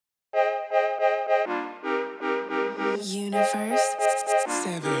Universe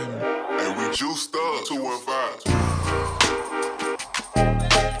 7. And we juiced up 215.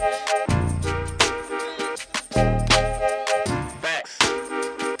 Facts.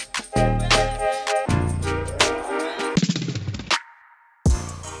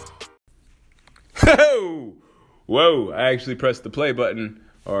 Whoa, I actually pressed the play button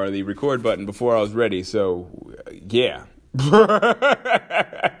or the record button before I was ready, so yeah.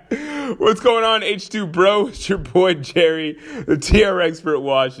 What's going on, H2 bro? It's your boy Jerry, the TR Expert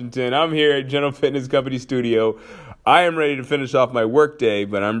Washington. I'm here at General Fitness Company Studio. I am ready to finish off my work day,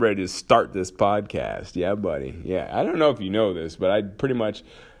 but I'm ready to start this podcast. Yeah, buddy. Yeah, I don't know if you know this, but I pretty much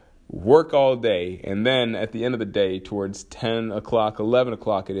work all day, and then at the end of the day, towards 10 o'clock, 11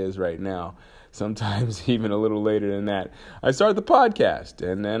 o'clock it is right now, sometimes even a little later than that, I start the podcast,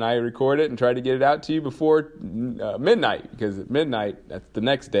 and then I record it and try to get it out to you before midnight, because at midnight, that's the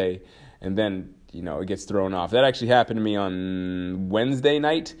next day, and then, it gets thrown off. That actually happened to me on Wednesday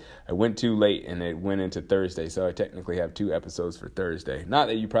night. I went too late, and it went into Thursday, so I technically have 2 episodes for Thursday. Not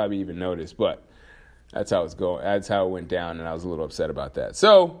that you probably even noticed, but that's how it's going. That's how it went down, and I was a little upset about that.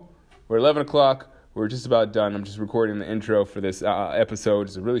 So, we're 11 o'clock. We're just about done. I'm just recording the intro for this episode.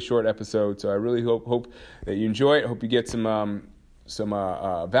 It's a really short episode, so I really hope that you enjoy it. Hope you get some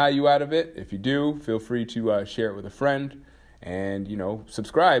value out of it. If you do, feel free to share it with a friend and,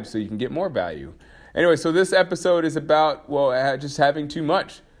 subscribe so you can get more value. Anyway, so this episode is about, just having too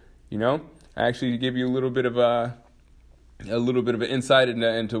much, I actually give you a little bit of an insight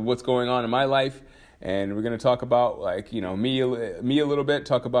into what's going on in my life. And we're going to talk about, me a little bit,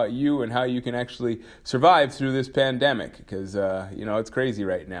 talk about you and how you can actually survive through this pandemic because, it's crazy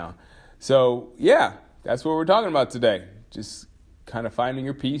right now. So, yeah, that's what we're talking about today. Just kind of finding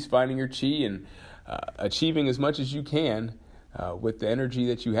your peace, finding your chi, and achieving as much as you can with the energy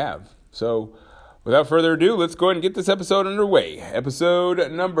that you have. So, without further ado, let's go ahead and get this episode underway.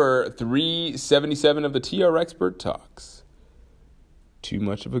 Episode number 377 of the TR Expert Talks. Too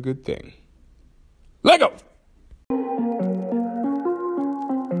much of a good thing. Lego!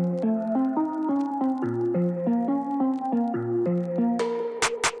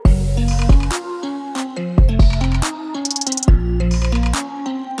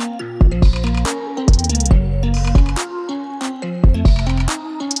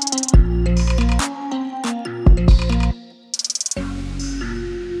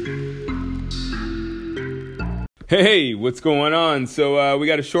 Hey, what's going on? So we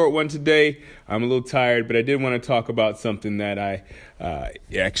got a short one today. I'm a little tired, but I did want to talk about something that I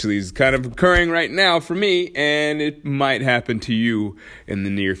actually is kind of occurring right now for me, and it might happen to you in the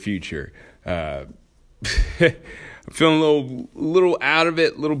near future. I'm feeling a little out of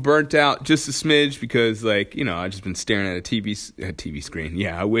it, a little burnt out, just a smidge, because I've just been staring at a TV screen.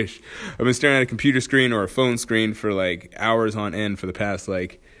 Yeah, I wish. I've been staring at a computer screen or a phone screen for hours on end for the past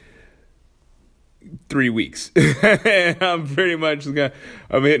 3 weeks. I'm pretty much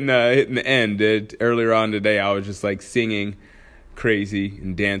I'm hitting the end. Earlier on today, I was just singing crazy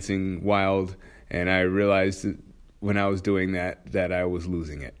and dancing wild, and I realized that when I was doing that I was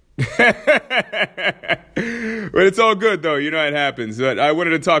losing it. But it's all good though, it happens. But I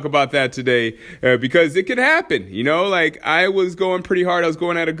wanted to talk about that today because it could happen, I was going pretty hard. I was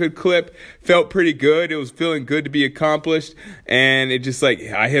going at a good clip, felt pretty good. It was feeling good to be accomplished, and it just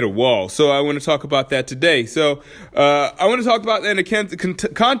I hit a wall. So I want to talk about that today. So I want to talk about that in the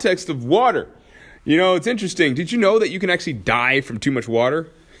context of water. It's interesting. Did you know that you can actually die from too much water?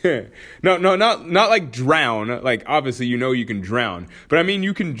 No, not drown. Obviously, you can drown. But I mean,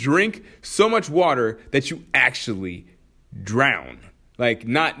 you can drink so much water that you actually drown.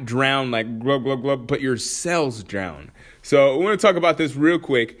 Not drown, glug, glug, glug, but your cells drown. So I want to talk about this real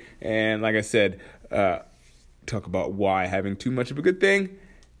quick. And like I said, talk about why having too much of a good thing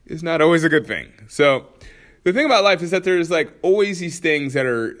is not always a good thing. So the thing about life is that there's always these things that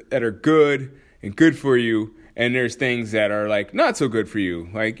are good and good for you. And there's things that are not so good for you.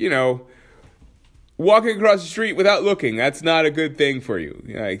 Walking across the street without looking, that's not a good thing for you.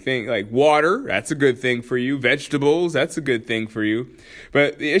 Water, that's a good thing for you. Vegetables, that's a good thing for you.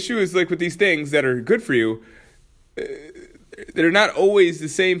 But the issue is with these things that are good for you, they're not always the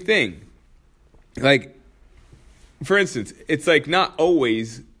same thing. For instance, it's not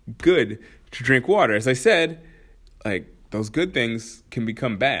always good to drink water. As I said, those good things can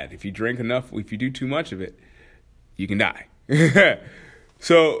become bad. If you drink enough, if you do too much of it, you can die.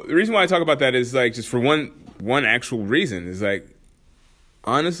 So the reason why I talk about that is just for one actual reason is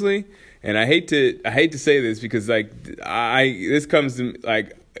honestly, and I hate to say this because this comes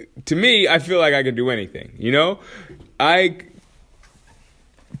to me, I feel like I can do anything. I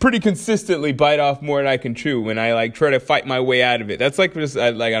pretty consistently bite off more than I can chew when I like try to fight my way out of it. That's like just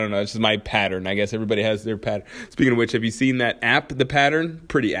I don't know. It's just my pattern. I guess everybody has their pattern. Speaking of which, have you seen that app, The Pattern?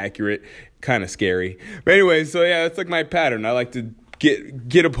 Pretty accurate, kind of scary. But anyway, so yeah, that's like my pattern. I like to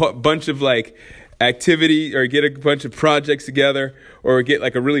get a bunch of like activity or get a bunch of projects together or get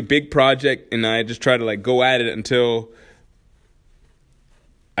like a really big project, and I just try to like go at it until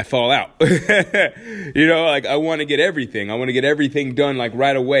I fall out. Like I want to get everything. I want to get everything done like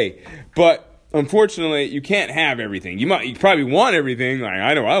right away. But unfortunately, you can't have everything. You probably want everything. Like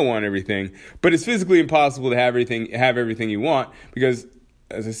I know I want everything, but it's physically impossible to have everything you want because,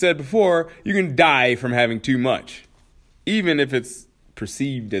 as I said before, you can die from having too much, even if it's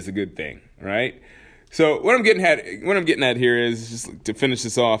perceived as a good thing, right? So what I'm getting at here is just to finish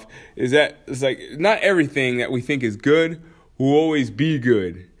this off is that it's like not everything that we think is good will always be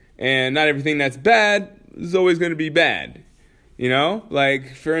good, and not everything that's bad is always going to be bad.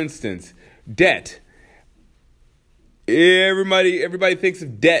 Like for instance, debt. Everybody thinks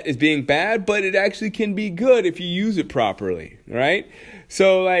of debt as being bad, but it actually can be good if you use it properly, right?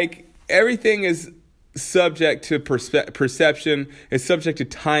 So like everything is subject to perception, it's subject to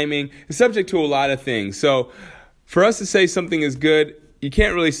timing, it's subject to a lot of things. So for us to say something is good, you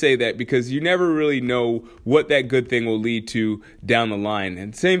can't really say that because you never really know what that good thing will lead to down the line.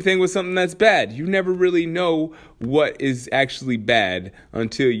 And same thing with something that's bad. You never really know what is actually bad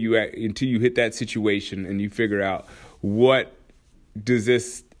until you hit that situation and you figure out what does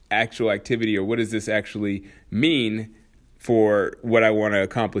this actual activity or what does this actually mean for what I want to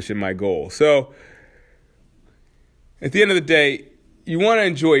accomplish in my goal. So at the end of the day, you want to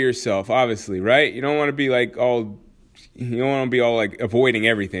enjoy yourself, obviously, right? You don't want to be like you don't want to be all like avoiding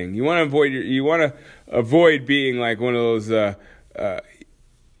everything. You want to avoid being like one of those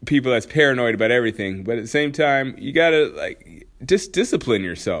people that's paranoid about everything. But at the same time, you gotta like just discipline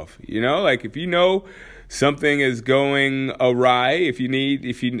yourself. Like if you know something is going awry, if you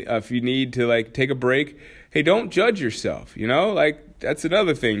need to like take a break, hey, don't judge yourself. Like that's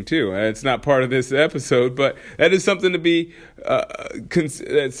another thing too. It's not part of this episode, but that is something to be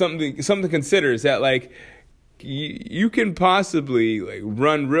something to consider. Is that like you can possibly like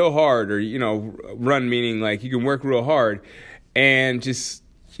run real hard, or run meaning like you can work real hard and just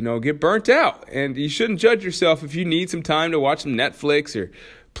get burnt out, and you shouldn't judge yourself if you need some time to watch some Netflix or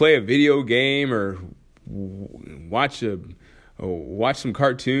play a video game or watch some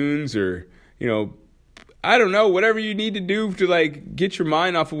cartoons or I don't know, whatever you need to do to like get your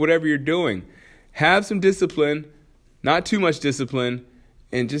mind off of whatever you're doing. Have some discipline, not too much discipline,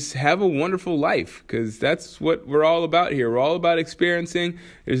 and just have a wonderful life, because that's what we're all about here. We're all about experiencing.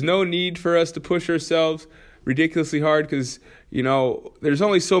 There's no need for us to push ourselves ridiculously hard, because there's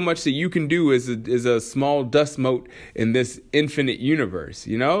only so much that you can do as a small dust mote in this infinite universe.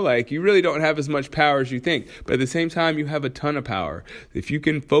 Like you really don't have as much power as you think, but at the same time you have a ton of power. If you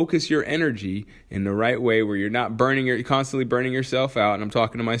can focus your energy in the right way, where you're not constantly burning yourself out, and I'm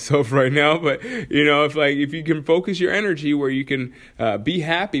talking to myself right now, but if you can focus your energy where you can be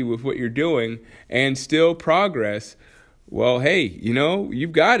happy with what you're doing and still progress, well, hey,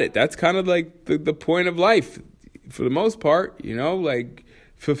 you've got it. That's kind of like the point of life. For the most part, like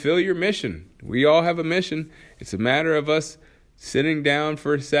fulfill your mission. We all have a mission. It's a matter of us sitting down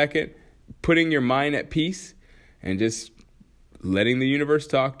for a second, putting your mind at peace, and just letting the universe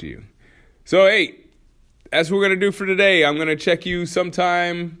talk to you. So, hey, that's what we're going to do for today. I'm going to check you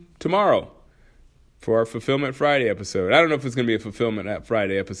sometime tomorrow for our Fulfillment Friday episode. I don't know if it's going to be a Fulfillment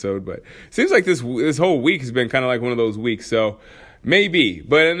Friday episode, but it seems like this whole week has been kind of like one of those weeks. So maybe.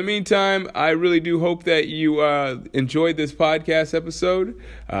 But in the meantime, I really do hope that you enjoyed this podcast episode.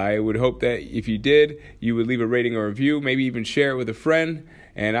 I would hope that if you did, you would leave a rating or review, maybe even share it with a friend.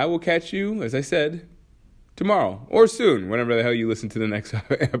 And I will catch you, as I said, tomorrow or soon, whenever the hell you listen to the next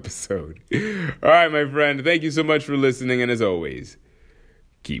episode. All right, my friend. Thank you so much for listening. And as always,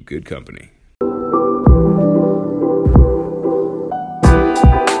 keep good company.